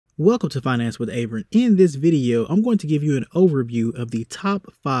Welcome to Finance with Avern. In this video, I'm going to give you an overview of the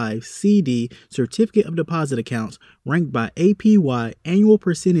top 5 CD certificate of deposit accounts ranked by APY annual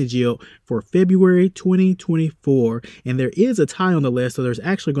percentage yield for February 2024. And there is a tie on the list, so there's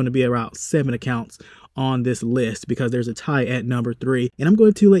actually going to be around 7 accounts on this list because there's a tie at number 3. And I'm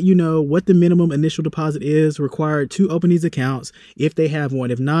going to let you know what the minimum initial deposit is required to open these accounts if they have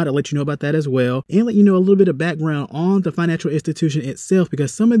one. If not, I'll let you know about that as well, and let you know a little bit of background on the financial institution itself,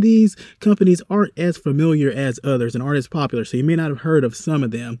 because some of these companies aren't as familiar as others and aren't as popular, so you may not have heard of some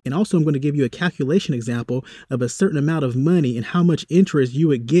of them. And also I'm going to give you a calculation example of a certain amount of money and how much interest you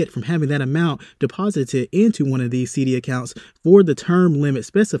would get from having that amount deposited into one of these CD accounts for the term limit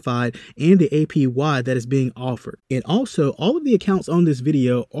specified and the APY that is being offered. And also, all of the accounts on this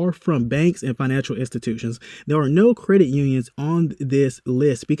video are from banks and financial institutions. There are no credit unions on this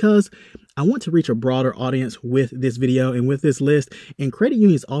list because I want to reach a broader audience with this video and with this list. And credit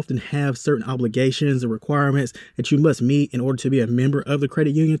unions often have certain obligations and requirements that you must meet in order to be a member of the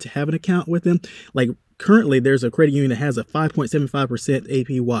credit union to have an account with them. Like currently, there's a credit union that has a 5.75%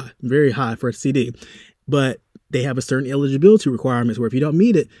 APY, very high for a CD, but they have a certain eligibility requirements where if you don't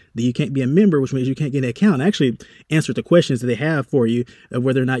meet it, then you can't be a member, which means you can't get an account. I actually answered the questions that they have for you of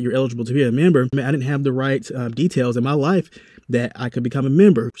whether or not you're eligible to be a member. I didn't have the right details in my life that I could become a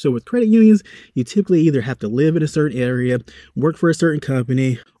member. So with credit unions, you typically either have to live in a certain area, work for a certain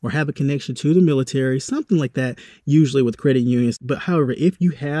company, or have a connection to the military, something like that, usually with credit unions. But however, if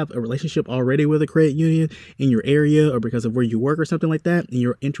you have a relationship already with a credit union in your area or because of where you work or something like that, and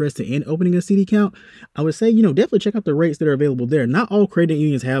you're interested in opening a CD account, I would say, definitely check out the rates that are available there. Not all credit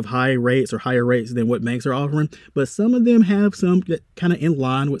unions have high rates or higher rates than what banks are offering, but some of them have some that kind of in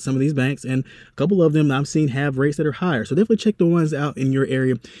line with some of these banks, and a couple of them I've seen have rates that are higher. So definitely check the ones out in your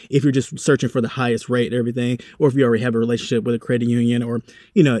area if you're just searching for the highest rate and everything, or if you already have a relationship with a credit union, or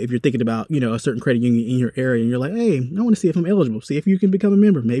if you're thinking about a certain credit union in your area and you're like, hey, I want to see if I'm eligible, see if you can become a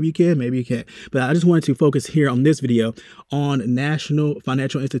member. Maybe you can, maybe you can't. But I just wanted to focus here on this video on national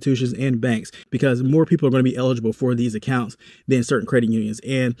financial institutions and banks, because more people are going to be eligible for these accounts than certain credit unions.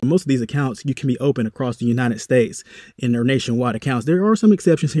 And most of these accounts you can be open across the United States and they're nationwide accounts. There are some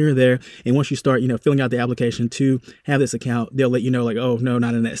exceptions here and there, and once you start filling out the application to have this account, they'll let you know like, oh no,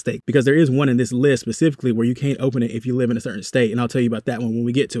 not in that state, because there is one in this list specifically where you can't open it if you live in a certain state, and I'll tell you about that one when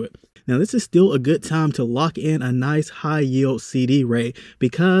we get to it. Now, this is still a good time to lock in a nice high yield CD rate,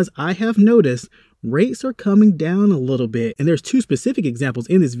 because I have noticed rates are coming down a little bit. And there's 2 specific examples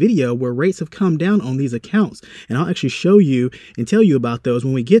in this video where rates have come down on these accounts. And I'll actually show you and tell you about those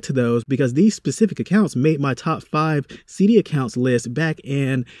when we get to those, because these specific accounts made my top 5 CD accounts list back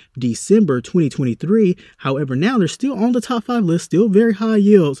in December 2023. However, now they're still on the top 5 list, still very high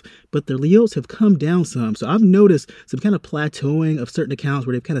yields, but their yields have come down some. So I've noticed some kind of plateauing of certain accounts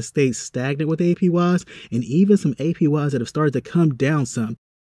where they've kind of stayed stagnant with APYs, and even some APYs that have started to come down some.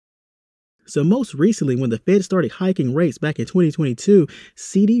 So most recently, when the Fed started hiking rates back in 2022,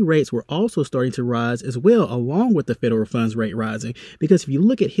 CD rates were also starting to rise as well, along with the federal funds rate rising. Because if you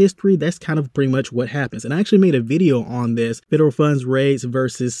look at history, that's kind of pretty much what happens. And I actually made a video on this, federal funds rates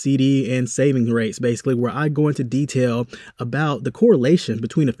versus CD and savings rates, basically, where I go into detail about the correlation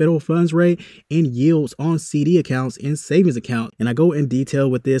between the federal funds rate and yields on CD accounts and savings accounts. And I go in detail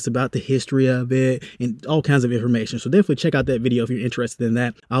with this about the history of it and all kinds of information. So definitely check out that video if you're interested in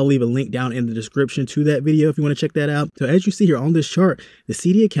that. I'll leave a link down in the description to that video if you want to check that out. So as you see here on this chart, the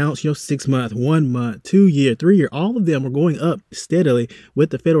CD accounts, 6 month, 1 month, 2 year, 3 year, all of them are going up steadily with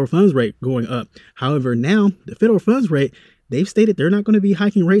the federal funds rate going up. However, now the federal funds rate, they've stated they're not going to be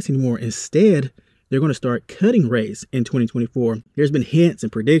hiking rates anymore. Instead, they're going to start cutting rates in 2024. There's been hints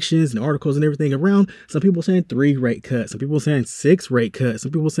and predictions and articles and everything around. Some people saying 3 rate cuts, some people saying 6 rate cuts,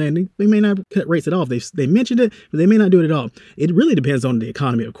 some people saying they may not cut rates at all. They mentioned it, but they may not do it at all. It really depends on the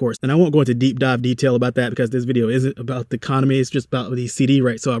economy, of course. And I won't go into deep dive detail about that because this video isn't about the economy. It's just about these CD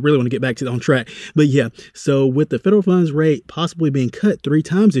rates. So I really want to get back to on track. But yeah, so with the federal funds rate possibly being cut 3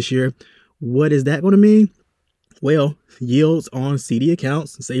 times this year, what is that going to mean? Well, yields on CD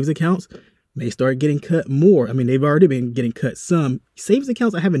accounts, savings accounts, may start getting cut more. I mean, they've already been getting cut some. Savings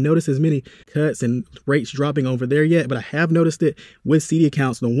accounts, I haven't noticed as many cuts and rates dropping over there yet, but I have noticed it with CD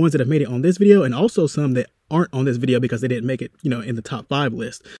accounts, the ones that have made it on this video, and also some that aren't on this video because they didn't make it, in the top 5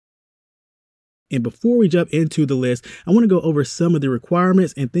 list. And before we jump into the list, I want to go over some of the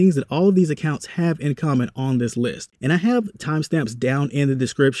requirements and things that all of these accounts have in common on this list. And I have timestamps down in the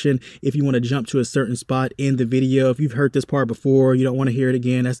description if you want to jump to a certain spot in the video. If you've heard this part before, you don't want to hear it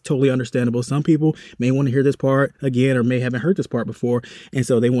again, that's totally understandable. Some people may want to hear this part again or may haven't heard this part before, and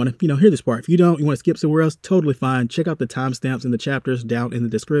so they want to, hear this part. If you don't, you want to skip somewhere else, totally fine. Check out the timestamps in the chapters down in the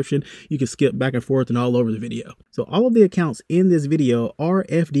description. You can skip back and forth and all over the video. So all of the accounts in this video are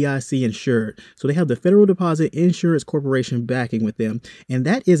FDIC insured. So they have the Federal Deposit Insurance Corporation backing with them. And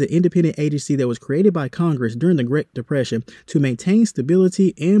that is an independent agency that was created by Congress during the Great Depression to maintain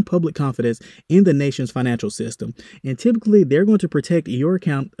stability and public confidence in the nation's financial system. And typically they're going to protect your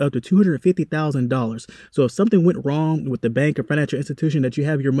account up to $250,000. So if something went wrong with the bank or financial institution that you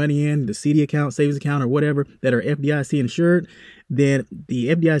have your money in, the CD account, savings account, or whatever that are FDIC insured, then the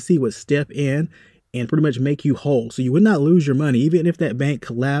FDIC would step in and pretty much make you whole. So you would not lose your money. Even if that bank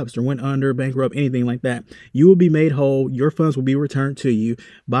collapsed or went under, bankrupt, anything like that, you will be made whole. Your funds will be returned to you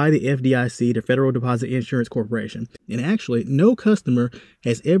by the FDIC, the Federal Deposit Insurance Corporation. And actually, no customer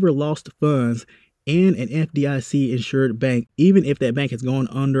has ever lost funds in an FDIC insured bank, even if that bank has gone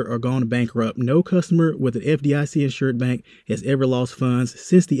under or gone bankrupt. No customer with an FDIC insured bank has ever lost funds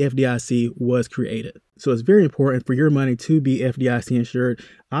since the FDIC was created. So it's very important for your money to be FDIC insured.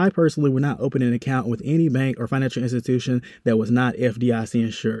 I personally would not open an account with any bank or financial institution that was not FDIC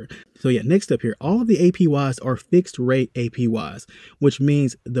insured. So yeah, next up here, all of the APYs are fixed rate APYs, which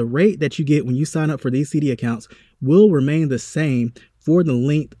means the rate that you get when you sign up for these CD accounts will remain the same for the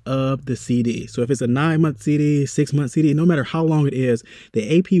length of the CD. So if it's a 9-month CD, 6-month CD, no matter how long it is,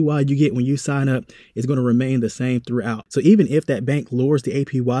 the APY you get when you sign up is going to remain the same throughout. So even if that bank lowers the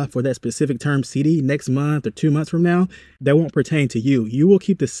APY for that specific term CD next month or 2 months from now, that won't pertain to you. You will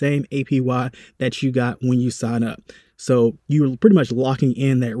keep the same APY that you got when you sign up. So you're pretty much locking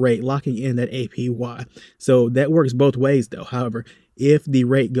in that rate, locking in that APY. So that works both ways though. However, if the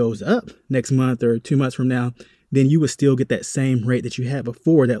rate goes up next month or 2 months from now, then you would still get that same rate that you had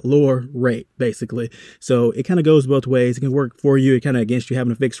before, that lower rate, basically. So it kind of goes both ways. It can work for you, it kind of against you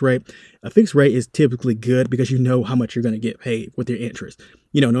having a fixed rate. A fixed rate is typically good because you know how much you're going to get paid with your interest.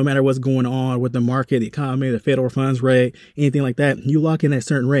 No matter what's going on with the market, the economy, the federal funds rate, anything like that, you lock in that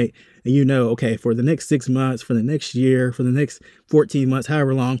certain rate and okay, for the next 6 months, for the next year, for the next 14 months,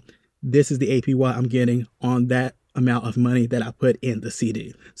 however long, this is the APY I'm getting on that amount of money that I put in the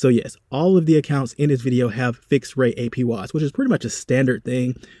CD. So yes, all of the accounts in this video have fixed rate APYs, which is pretty much a standard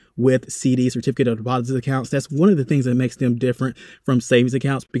thing with CD, certificate of deposit accounts. That's one of the things that makes them different from savings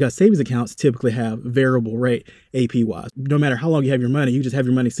accounts, because savings accounts typically have variable rate APYs. No matter how long you have your money, you just have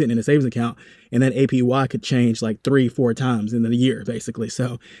your money sitting in a savings account, and that APY could change like 3-4 times in the year, basically.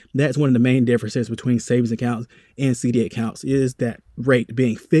 So that's one of the main differences between savings accounts and CD accounts, is that rate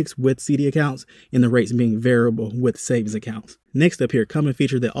being fixed with CD accounts and the rates being variable with savings accounts. Next up here, common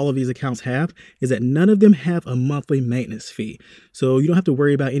feature that all of these accounts have is that none of them have a monthly maintenance fee. So you don't have to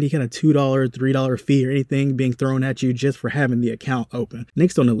worry about any kind of $2, $3 fee or anything being thrown at you just for having the account open.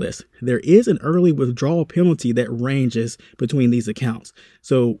 Next on the list, there is an early withdrawal penalty that ranges between these accounts.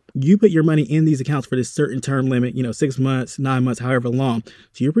 So you put your money in these accounts for this certain term limit, 6 months, 9 months, however long.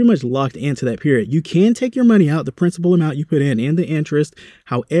 So you're pretty much locked into that period. You can take your money out, the principal amount you put in the interest.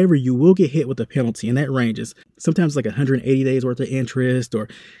 However, you will get hit with a penalty, and that ranges. Sometimes like 180 days worth of interest or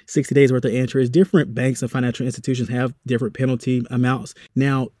 60 days worth of interest. Different banks and financial institutions have different penalty amounts.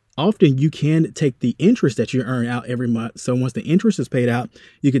 Now, often you can take the interest that you earn out every month. So once the interest is paid out,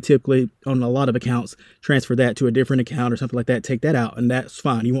 you could typically, on a lot of accounts, transfer that to a different account or something like that, take that out, and that's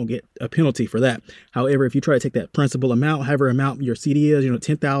fine. You won't get a penalty for that. However, if you try to take that principal amount, however amount your CD is,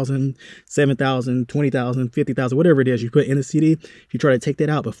 $10,000, $7,000, $20,000, $50,000, whatever it is you put in the CD, if you try to take that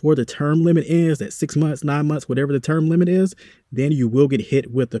out before the term limit is, that 6 months, 9 months, whatever the term limit is, then you will get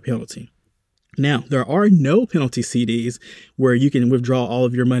hit with the penalty. Now, there are no penalty CDs where you can withdraw all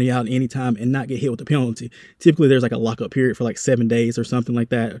of your money out anytime and not get hit with a penalty. Typically, there's like a lockup period for like 7 days or something like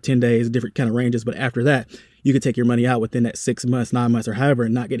that, or 10 days, different kind of ranges. But after that, you can take your money out within that 6 months, 9 months, or however,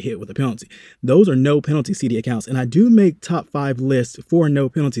 and not get hit with a penalty. Those are no penalty CD accounts. And I do make top 5 lists for no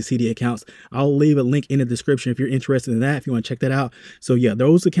penalty CD accounts. I'll leave a link in the description if you're interested in that, if you want to check that out. So yeah,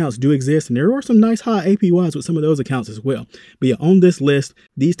 those accounts do exist, and there are some nice high APYs with some of those accounts as well. But yeah, on this list,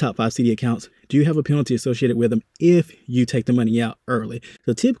 these top 5 CD accounts do have a penalty associated with them if you take the money out early.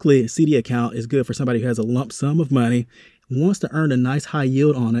 So typically, a CD account is good for somebody who has a lump sum of money, wants to earn a nice high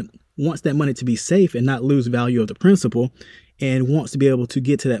yield on it, wants that money to be safe and not lose value of the principal, and wants to be able to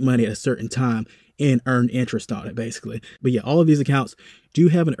get to that money at a certain time and earn interest on it, basically. But yeah, all of these accounts do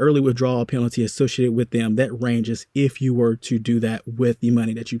have an early withdrawal penalty associated with them that ranges if you were to do that with the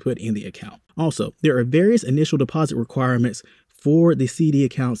money that you put in the account. Also, there are various initial deposit requirements for the CD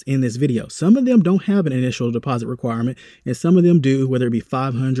accounts in this video. Some of them don't have an initial deposit requirement, and some of them do, whether it be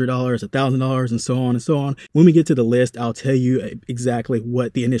 $500, $1,000, and so on and so on. When we get to the list, I'll tell you exactly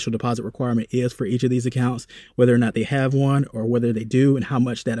what the initial deposit requirement is for each of these accounts, whether or not they have one or whether they do, and how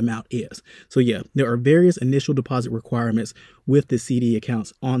much that amount is. So yeah, there are various initial deposit requirements with the CD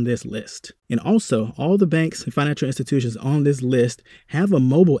accounts on this list. And also, all the banks and financial institutions on this list have a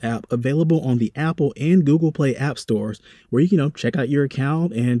mobile app available on the Apple and Google Play app stores where you can, check out your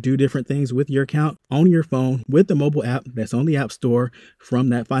account and do different things with your account on your phone with the mobile app that's on the app store from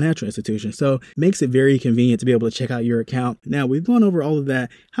that financial institution. So it makes it very convenient to be able to check out your account. Now, we've gone over all of that.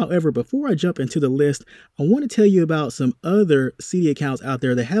 However, before I jump into the list, I want to tell you about some other CD accounts out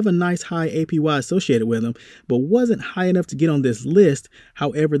there that have a nice high APY associated with them, but wasn't high enough to get on this list.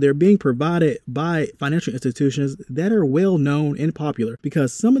 However, they're being provided by financial institutions that are well known and popular,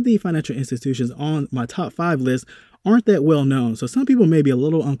 because some of the financial institutions on my top 5 list aren't that well known. So some people may be a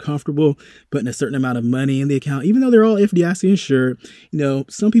little uncomfortable putting a certain amount of money in the account, even though they're all FDIC insured.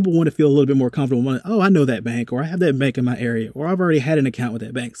 Some people want to feel a little bit more comfortable. Oh, I know that bank, or I have that bank in my area, or I've already had an account with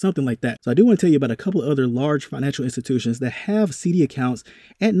that bank, something like that. So I do want to tell you about a couple of other large financial institutions that have CD accounts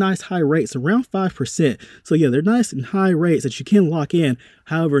at nice high rates, around 5%. So yeah, they're nice and high rates that you can lock in.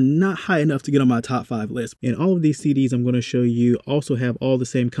 However, not high enough to get on my top 5 list. And all of these CDs I'm going to show you also have all the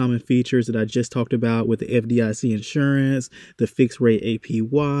same common features that I just talked about with the FDIC insurance, the fixed rate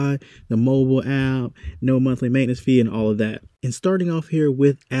APY, the mobile app, no monthly maintenance fee, and all of that. And starting off here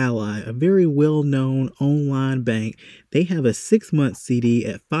with Ally, a very well-known online bank. They have a 6-month CD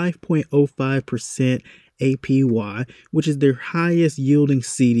at 5.05% APY, which is their highest yielding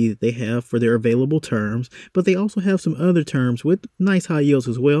CD that they have for their available terms, but they also have some other terms with nice high yields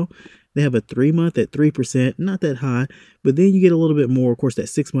as well. They have a 3-month at 3%, not that high, but then you get a little bit more, of course, that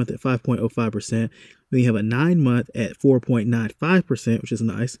 6-month at 5.05%. Then you have a 9-month at 4.95%, which is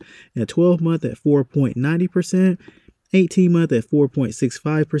nice, and a 12-month at 4.90%, 18-month at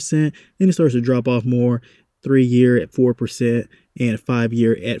 4.65%, then it starts to drop off more, 3-year at 4%, and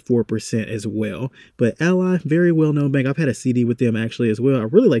 5-year at 4% as well. But Ally, very well-known bank. I've had a CD with them actually as well. I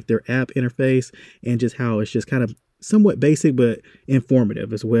really like their app interface and just how it's just kind of somewhat basic but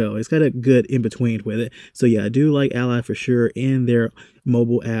informative as well. It's got a good in between with it. So yeah, I do like Ally for sure in their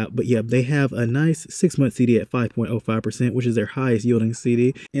mobile app. But yeah, they have a nice 6-month CD at 5.05%, which is their highest yielding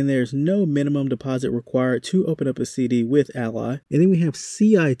CD. And there's no minimum deposit required to open up a CD with Ally. And then we have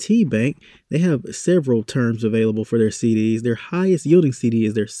CIT Bank. They have several terms available for their CDs. Their highest yielding CD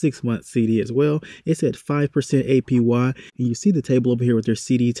is their 6-month CD as well. It's at 5% APY. And you see the table over here with their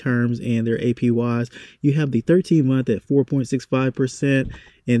CD terms and their APYs. You have the 13-month at 4.65%.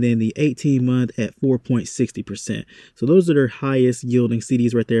 And then the 18-month at 4.60%. So those are their highest yielding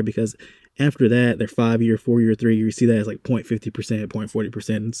CDs right there, because after that, their 5-year, 4-year, 3-year, you see that as like 0.50%,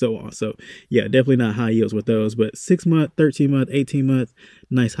 0.40%, and so on. So yeah, definitely not high yields with those, but 6-month, 13-month, 18-month,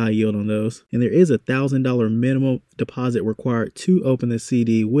 nice high yield on those. And there is a $1,000 minimum deposit required to open the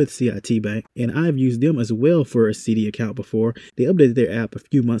CD with CIT Bank. And I've used them as well for a CD account before. They updated their app a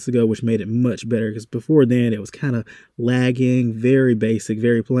few months ago, which made it much better, because before then it was kind of lagging, very basic,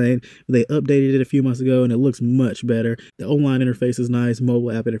 very plain. They updated it a few months ago and it looks much better. The online interface is nice.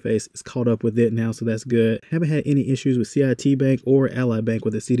 Mobile app interface is caught up with it now, so that's good. Haven't had any issues with CIT Bank or Ally Bank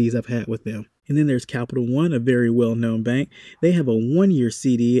with the CDs I've had with them. And then there's Capital One, a very well-known bank. They have a 1-year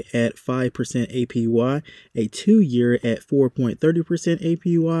CD at 5% APY, a 2-year at 4.30%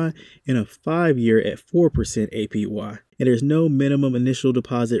 APY, and a 5-year at 4% APY. And there's no minimum initial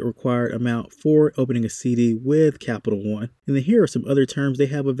deposit required amount for opening a CD with Capital One. And then here are some other terms they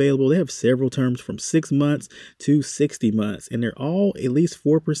have available. They have several terms from 6 months to 60 months, and they're all at least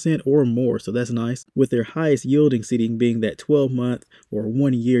 4% or more. So that's nice, with their highest yielding CD being that 12-month or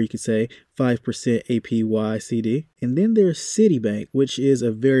 1 year, you could say, 5% APY CD. And then there's Citibank, which is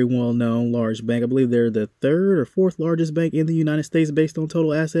a very well-known large bank. I believe they're the 3rd or 4th largest bank in the United States based on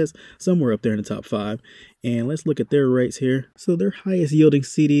total assets, somewhere up there in the top 5. And let's look at their rates here. So their highest yielding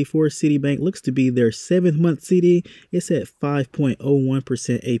CD for Citibank looks to be their 7-month CD. It's at 5.01%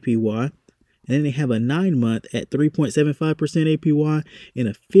 APY. And then they have a 9-month at 3.75% APY and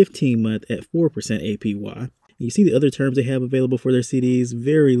a 15-month at 4% APY. You see the other terms they have available for their CDs,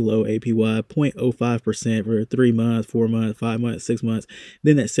 very low APY, 0.05% for 3 months, 4 months, 5 months, 6 months.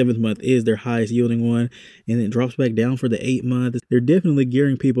 Then that 7th month is their highest yielding one, and then it drops back down for the 8 month. They're definitely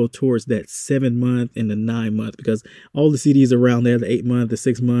gearing people towards that 7 month and the 9 month, because all the CDs around there, the 8 month, the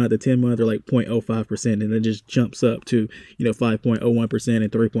 6 month, the 10 month, are like 0.05%, and it just jumps up to 5.01%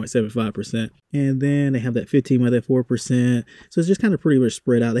 and 3.75%. And then they have that 15 month at 4%. So it's just kind of pretty much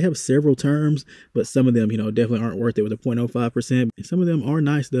spread out. They have several terms, but some of them, definitely aren't worth it with a 0.05%. And some of them are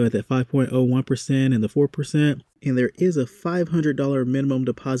nice though at that 5.01% and the 4%. And there is a $500 minimum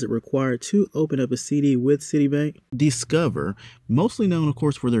deposit required to open up a CD with Citibank. Discover, mostly known of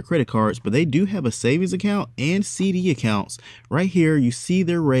course for their credit cards, but they do have a savings account and CD accounts. Right here you see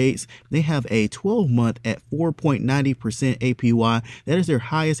their rates. They have a 12-month at 4.90% APY. That is their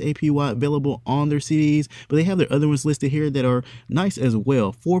highest APY available on their CDs, but they have their other ones listed here that are nice as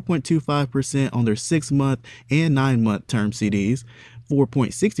well. 4.25% on their 6-month and 9-month term CDs.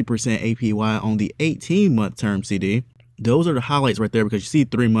 4.60% APY on the 18-month term CD. Those are the highlights right there, because you see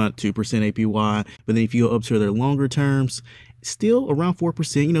 3-month 2% APY, but then if you go up to their longer terms, still around 4%,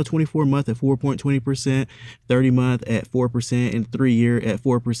 24-month at 4.20%, 30-month at 4%, and 3-year at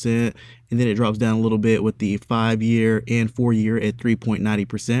 4%. And then it drops down a little bit with the 5-year and 4-year at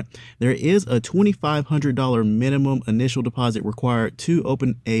 3.90%. There is a $2,500 minimum initial deposit required to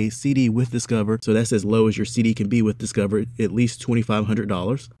open a CD with Discover. So that's as low as your CD can be with Discover, at least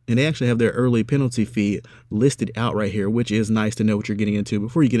 $2,500. And they actually have their early penalty fee listed out right here, which is nice to know what you're getting into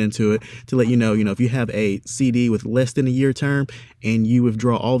before you get into it, to let you know, if you have a CD with less than a year term and you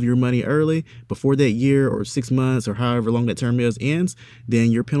withdraw all of your money early before that year or 6 months or however long that term is ends, then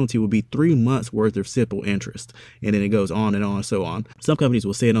your penalty will be 3 months worth of simple interest. And then it goes on and on and so on. Some companies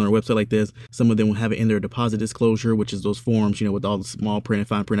will say it on their website like this. Some of them will have it in their deposit disclosure, which is those forms, with all the small print and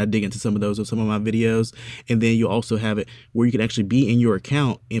fine print. I dig into some of those with some of my videos. And then you also have it where you can actually be in your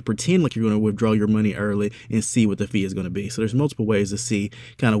account and pretend like you're going to withdraw your money early and see what the fee is going to be. So there's multiple ways to see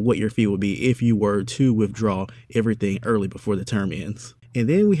kind of what your fee would be if you were to withdraw everything early before the term ends. And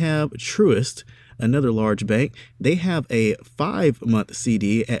then we have Truist, another large bank. They have a 5-month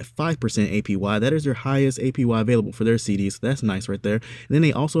CD at 5% APY. That is their highest APY available for their CDs. So that's nice right there. And then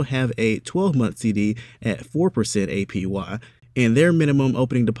they also have a 12-month CD at 4% APY. And their minimum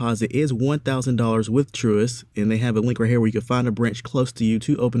opening deposit is $1,000 with Truist. And they have a link right here where you can find a branch close to you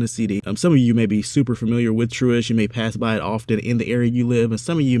to open a CD. Some of you may be super familiar with Truist. You may pass by it often in the area you live, and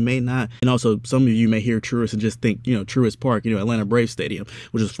some of you may not. And also some of you may hear Truist and just think, Truist Park, Atlanta Braves Stadium,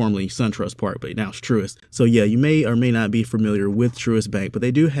 which was formerly SunTrust Park, but now it's Truist. So yeah, you may or may not be familiar with Truist Bank, but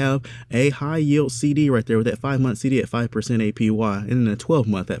they do have a high yield CD right there with that 5-month CD at 5% APY and then a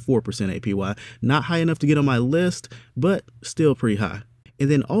 12-month at 4% APY. Not high enough to get on my list, but still pretty high. And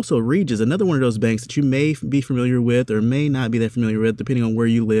then also Regis, another one of those banks that you may be familiar with or may not be that familiar with, depending on where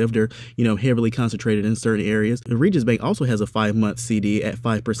you lived or, heavily concentrated in certain areas. The Regis Bank also has a 5-month CD at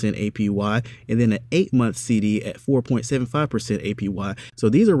 5% APY and then an 8-month CD at 4.75% APY. So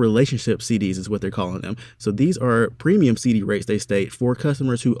these are relationship CDs is what they're calling them. So these are premium CD rates, they state, for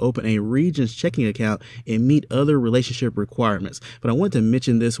customers who open a Regis checking account and meet other relationship requirements. But I want to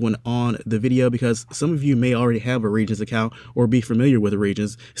mention this one on the video because some of you may already have a Regis account or be familiar with a Regis,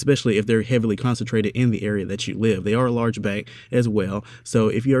 especially if they're heavily concentrated in the area that you live. They are a large bank as well. So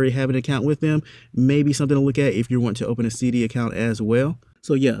if you already have an account with them, maybe something to look at if you want to open a CD account as well.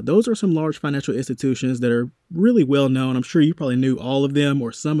 So yeah, those are some large financial institutions that are really well known. I'm sure you probably knew all of them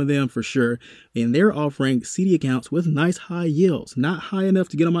or some of them for sure. And they're offering CD accounts with nice high yields. Not high enough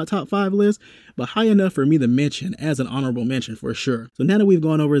to get on my top 5 list, but high enough for me to mention as an honorable mention for sure. So now that we've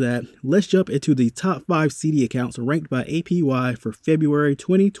gone over that, let's jump into the top 5 CD accounts ranked by APY for February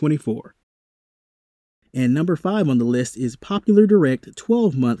 2024. And number 5 on the list is Popular Direct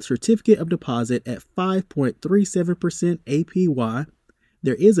 12-month certificate of deposit at 5.37% APY.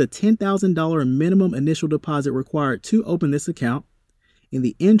 There is a $10,000 minimum initial deposit required to open this account, and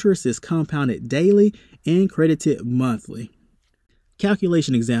the interest is compounded daily and credited monthly.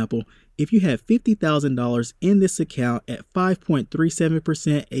 Calculation example: if you have $50,000 in this account at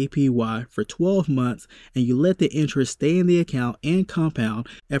 5.37% APY for 12 months and you let the interest stay in the account and compound,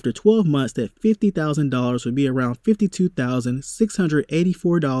 after 12 months that $50,000 would be around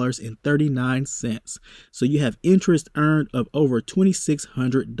 $52,684.39. So you have interest earned of over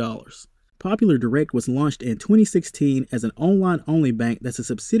 $2,600. Popular Direct was launched in 2016 as an online-only bank that's a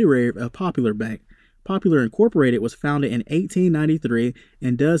subsidiary of Popular Bank. Popular Incorporated was founded in 1893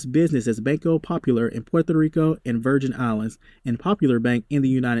 and does business as Banco Popular in Puerto Rico and Virgin Islands, and Popular Bank in the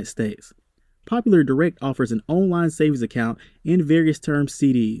United States. Popular Direct offers an online savings account and various term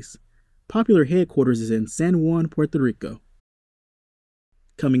CDs. Popular headquarters is in San Juan, Puerto Rico.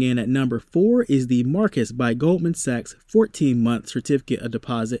 Coming in at number 4 is the Marcus by Goldman Sachs 14-month certificate of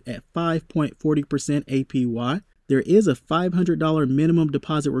deposit at 5.40% APY. There is a $500 minimum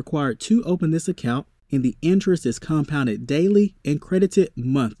deposit required to open this account, and the interest is compounded daily and credited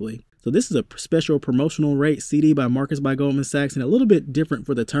monthly. So this is a special promotional rate CD by Marcus by Goldman Sachs, and a little bit different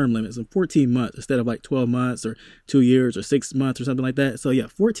for the term limits of 14 months instead of like 12 months or 2 years or 6 months or something like that. So yeah,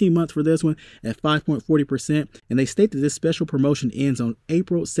 14 months for this one at 5.40%. And they state that this special promotion ends on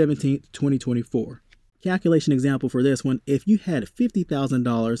April 17th, 2024. Calculation example for this one: if you had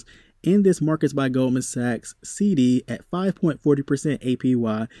 $50,000 in this Marcus by Goldman Sachs CD at 5.40%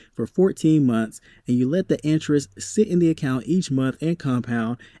 APY for 14 months, and you let the interest sit in the account each month and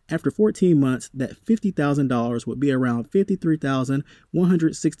compound, after 14 months, that $50,000 would be around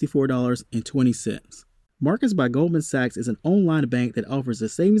 $53,164.20. Marcus by Goldman Sachs is an online bank that offers a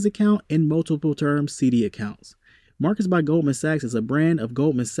savings account and multiple term CD accounts. Marcus by Goldman Sachs is a brand of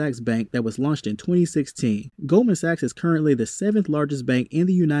Goldman Sachs Bank that was launched in 2016. Goldman Sachs is currently the 7th largest bank in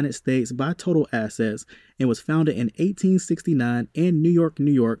the United States by total assets and was founded in 1869 in New York,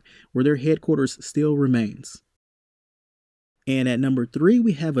 New York, where their headquarters still remains. And at number 3,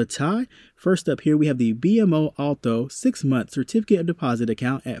 we have a tie. First up here, we have the BMO Alto 6-month certificate of deposit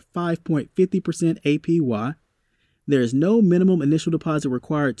account at 5.50% APY. There is no minimum initial deposit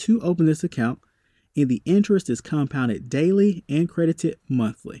required to open this account, and the interest is compounded daily and credited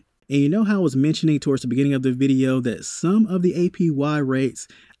monthly. And you know how I was mentioning towards the beginning of the video that some of the APY rates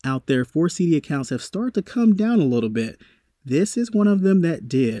out there for CD accounts have started to come down a little bit. This is one of them that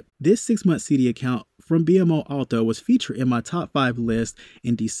did. This 6-month CD account from BMO Alto was featured in my top 5 list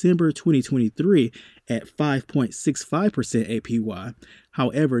in December 2023 at 5.65% APY.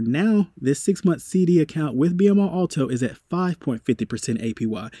 However, now this 6-month CD account with BMO Alto is at 5.50%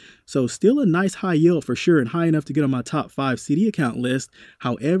 APY. So still a nice high yield for sure, and high enough to get on my top 5 CD account list.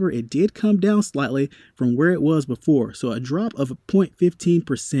 However, it did come down slightly from where it was before. So a drop of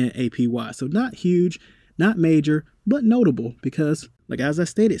 0.15% APY. So not huge, not major, but notable, because like as I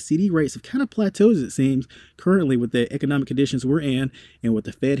stated, CD rates have kind of plateaued, it seems, currently with the economic conditions we're in and what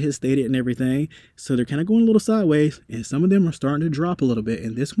the Fed has stated and everything. So they're kind of going a little sideways, and some of them are starting to drop a little bit.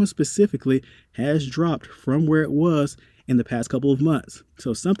 And this one specifically has dropped from where it was in the past couple of months.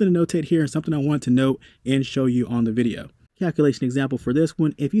 So something to notate here, and something I want to note and show you on the video. Calculation example for this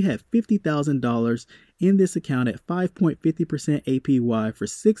one: if you have $50,000 in this account at 5.50% APY for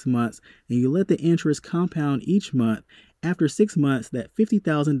 6 months, and you let the interest compound each month, after 6 months, that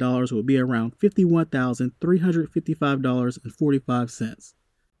 $50,000 will be around $51,355.45.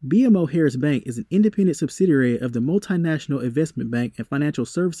 BMO Harris Bank is an independent subsidiary of the multinational investment bank and financial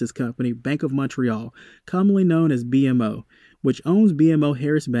services company Bank of Montreal, commonly known as BMO, which owns BMO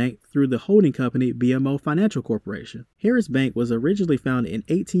Harris Bank through the holding company BMO Financial Corporation. Harris Bank was originally founded in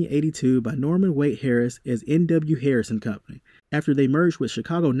 1882 by Norman Waite Harris as N.W. Harris & Company. After they merged with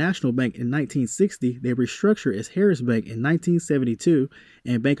Chicago National Bank in 1960, they restructured as Harris Bank in 1972,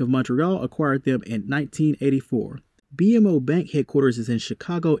 and Bank of Montreal acquired them in 1984. BMO Bank headquarters is in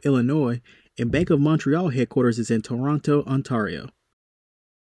Chicago, Illinois, and Bank of Montreal headquarters is in Toronto, Ontario.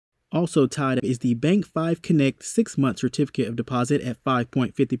 Also tied up is the Bank 5 Connect 6-month certificate of deposit at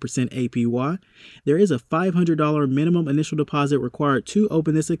 5.50% APY. There is a $500 minimum initial deposit required to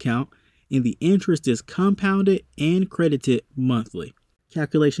open this account, and the interest is compounded and credited monthly.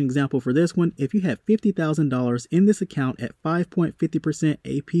 Calculation example for this one: if you have $50,000 in this account at 5.50%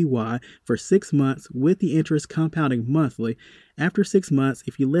 APY for 6 months with the interest compounding monthly, after 6 months,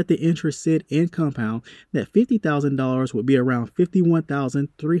 if you let the interest sit and compound, that $50,000 would be around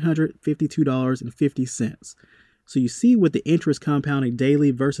 $51,352.50. So you see, with the interest compounding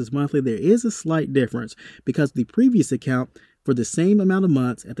daily versus monthly, there is a slight difference, because the previous account for the same amount of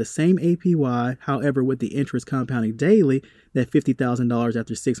months at the same APY, however, with the interest compounding daily, that $50,000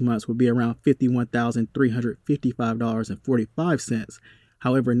 after 6 months would be around $51,355.45.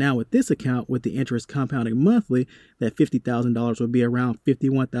 However, now with this account, with the interest compounding monthly, that $50,000 would be around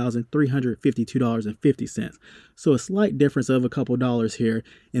 $51,352.50. So a slight difference of a couple dollars here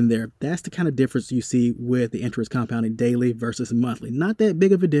and there. That's the kind of difference you see with the interest compounding daily versus monthly. Not that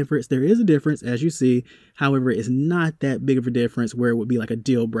big of a difference. There is a difference, as you see. However, it's not that big of a difference where it would be like a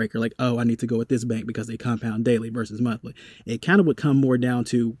deal breaker, like, oh, I need to go with this bank because they compound daily versus monthly. It kind of would come more down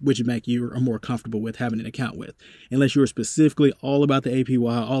to which bank you are more comfortable with having an account with. Unless you were specifically all about the APY,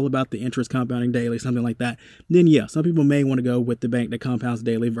 all about the interest compounding daily, something like that, then yeah, some people may want to go with the bank that compounds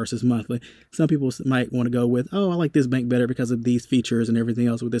daily versus monthly. Some people might want to go with, oh, I like this bank better because of these features and everything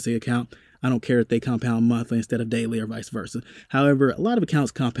else. $50,000 with this account, I don't care if they compound monthly instead of daily or vice versa. However, a lot of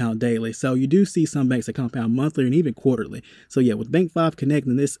accounts compound daily. So you do see some banks that compound monthly and even quarterly. So yeah, with Bank 5 Connect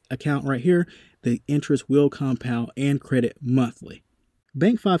in this account right here, the interest will compound and credit monthly.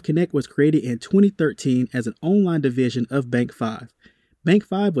 Bank 5 Connect was created in 2013 as an online division of Bank 5. Bank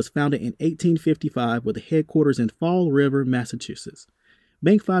 5 was founded in 1855 with a headquarters in Fall River, Massachusetts.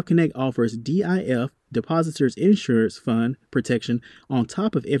 Bank 5 Connect offers DIF, Depositors Insurance Fund protection, on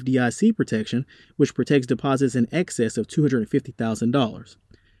top of FDIC protection, which protects deposits in excess of $250,000.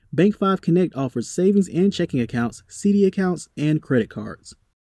 Bank 5 Connect offers savings and checking accounts, CD accounts, and credit cards.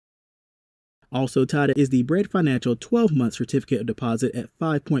 Also tied is the Bread Financial 12-month certificate of deposit at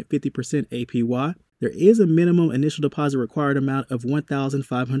 5.50% APY. There is a minimum initial deposit required amount of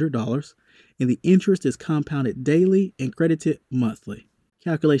 $1,500, and the interest is compounded daily and credited monthly.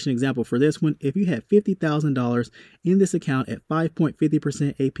 Calculation example for this one: if you had $50,000 in this account at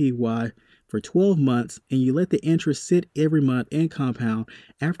 5.50% APY for 12 months and you let the interest sit every month and compound,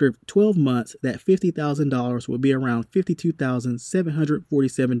 after 12 months that $50,000 will be around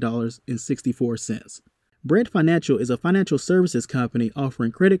 $52,747.64. Bread Financial is a financial services company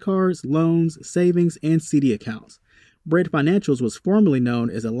offering credit cards, loans, savings, and CD accounts. Bread Financials was formerly known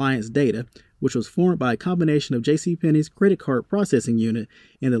as Alliance Data, which was formed by a combination of JCPenney's credit card processing unit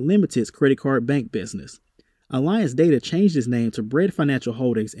and the Limited's credit card bank business. Alliance Data changed its name to Bread Financial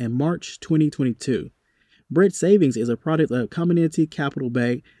Holdings in March 2022. Bread Savings is a product of Community Capital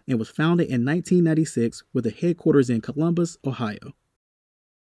Bank and was founded in 1996 with a headquarters in Columbus, Ohio.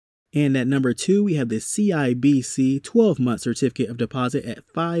 And at number 2, we have the CIBC 12-month certificate of deposit at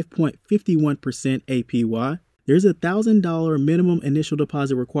 5.51% APY. There's a $1,000 minimum initial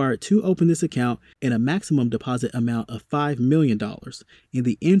deposit required to open this account and a maximum deposit amount of $5 million. And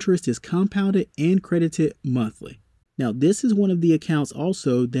the interest is compounded and credited monthly. Now, this is one of the accounts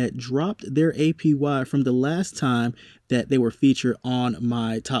also that dropped their APY from the last time that they were featured on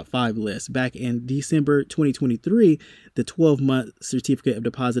my top 5 list. Back in December 2023, the 12-month certificate of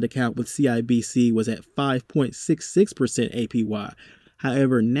deposit account with CIBC was at 5.66% APY.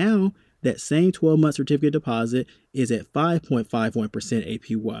 However, now that same 12-month certificate deposit is at 5.51%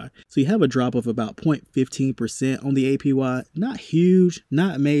 APY. So you have a drop of about 0.15% on the APY. Not huge,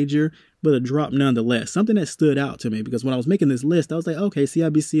 not major, but a drop nonetheless. Something that stood out to me because when I was making this list, I was like, okay,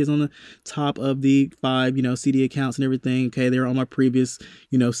 CIBC is on the top of the 5, CD accounts and everything. Okay, they're on my previous,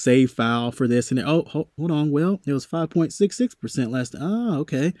 save file for this. And oh, hold on. Well, it was 5.66% last time. Ah,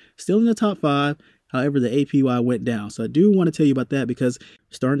 okay. Still in the top 5. However, the APY went down. So I do want to tell you about that because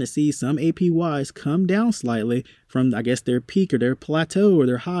we're starting to see some APYs come down slightly from, I guess, their peak or their plateau or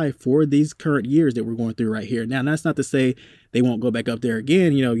their high for these current years that we're going through right here. Now, that's not to say they won't go back up there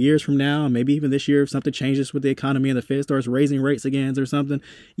again, years from now, maybe even this year if something changes with the economy and the Fed starts raising rates again or something.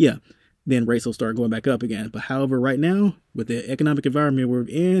 Yeah, then rates will start going back up again. But however, right now, with the economic environment we're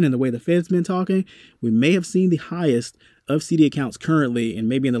in and the way the Fed's been talking, we may have seen the highest of CD accounts currently and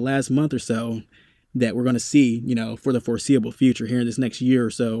maybe in the last month or so that we're going to see, for the foreseeable future here in this next year or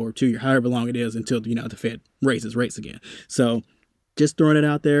so or 2 years, however long it is until, the Fed raises rates again. So just throwing it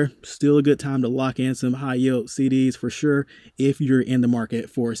out there, still a good time to lock in some high yield CDs for sure if you're in the market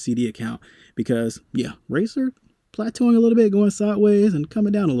for a CD account because, yeah, rates are plateauing a little bit, going sideways and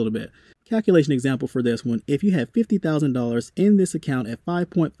coming down a little bit. Calculation example for this one: if you have $50,000 in this account at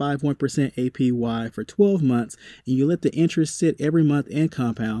 5.51% APY for 12 months and you let the interest sit every month and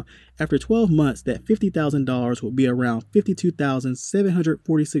compound, after 12 months that $50,000 will be around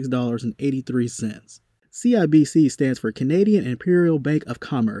 $52,746.83. CIBC stands for Canadian Imperial Bank of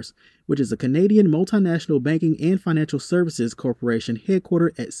Commerce, which is a Canadian multinational banking and financial services corporation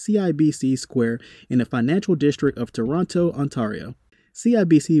headquartered at CIBC Square in the financial district of Toronto, Ontario.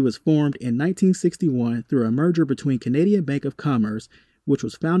 CIBC was formed in 1961 through a merger between Canadian Bank of Commerce, which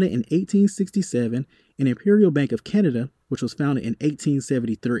was founded in 1867, and Imperial Bank of Canada, which was founded in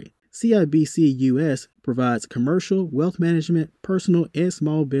 1873. CIBC US provides commercial, wealth management, personal and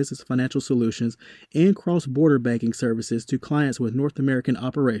small business financial solutions, and cross-border banking services to clients with North American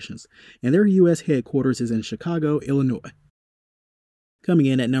operations, and their US headquarters is in Chicago, Illinois. Coming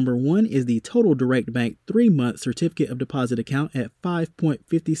in at number 1 is the Total Direct Bank 3-month certificate of deposit account at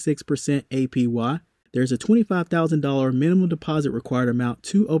 5.56% APY. There's a $25,000 minimum deposit required amount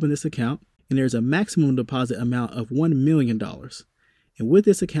to open this account, and there's a maximum deposit amount of $1 million. And with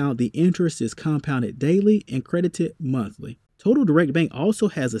this account, the interest is compounded daily and credited monthly. Total Direct Bank also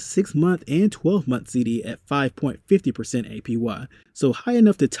has a 6-month and 12-month CD at 5.50% APY. So high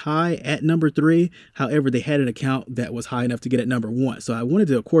enough to tie at number 3. However, they had an account that was high enough to get at number 1. So I wanted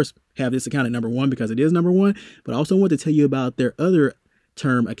to, of course, have this account at number 1 because it is number 1. But I also want to tell you about their other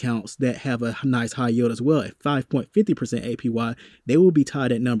term accounts that have a nice high yield as well at 5.50% APY. They will be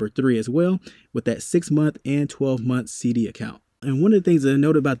tied at number 3 as well, with that 6-month and 12-month CD account. And one of the things to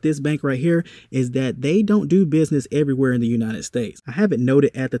note about this bank right here is that they don't do business everywhere in the United States. I have it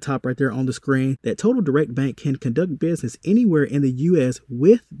noted at the top right there on the screen that Total Direct Bank can conduct business anywhere in the U.S.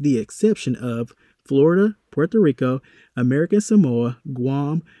 with the exception of Florida, Puerto Rico, American Samoa,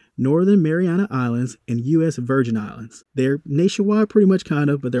 Guam, Northern Mariana Islands, and U.S. Virgin Islands. They're nationwide pretty much kind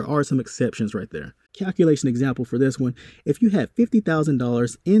of, but there are some exceptions right there. Calculation example for this one: if you had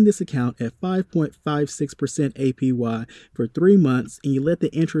 $50,000 in this account at 5.56% APY for 3 months and you let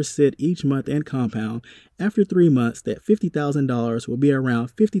the interest sit each month and compound, after 3 months that $50,000 will be around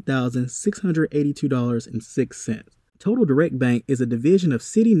 $50,682.06. Total Direct Bank is a division of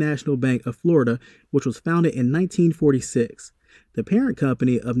City National Bank of Florida, which was founded in 1946. The parent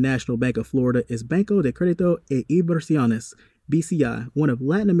company of National Bank of Florida is Banco de Crédito e Inversiones, BCI, one of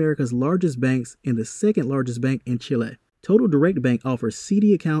Latin America's largest banks and the second largest bank in Chile. Total Direct Bank offers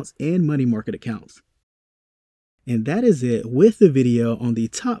CD accounts and money market accounts. And that is it with the video on the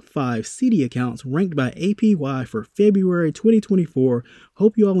top 5 CD accounts ranked by APY for February 2024.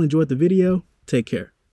 Hope you all enjoyed the video. Take care.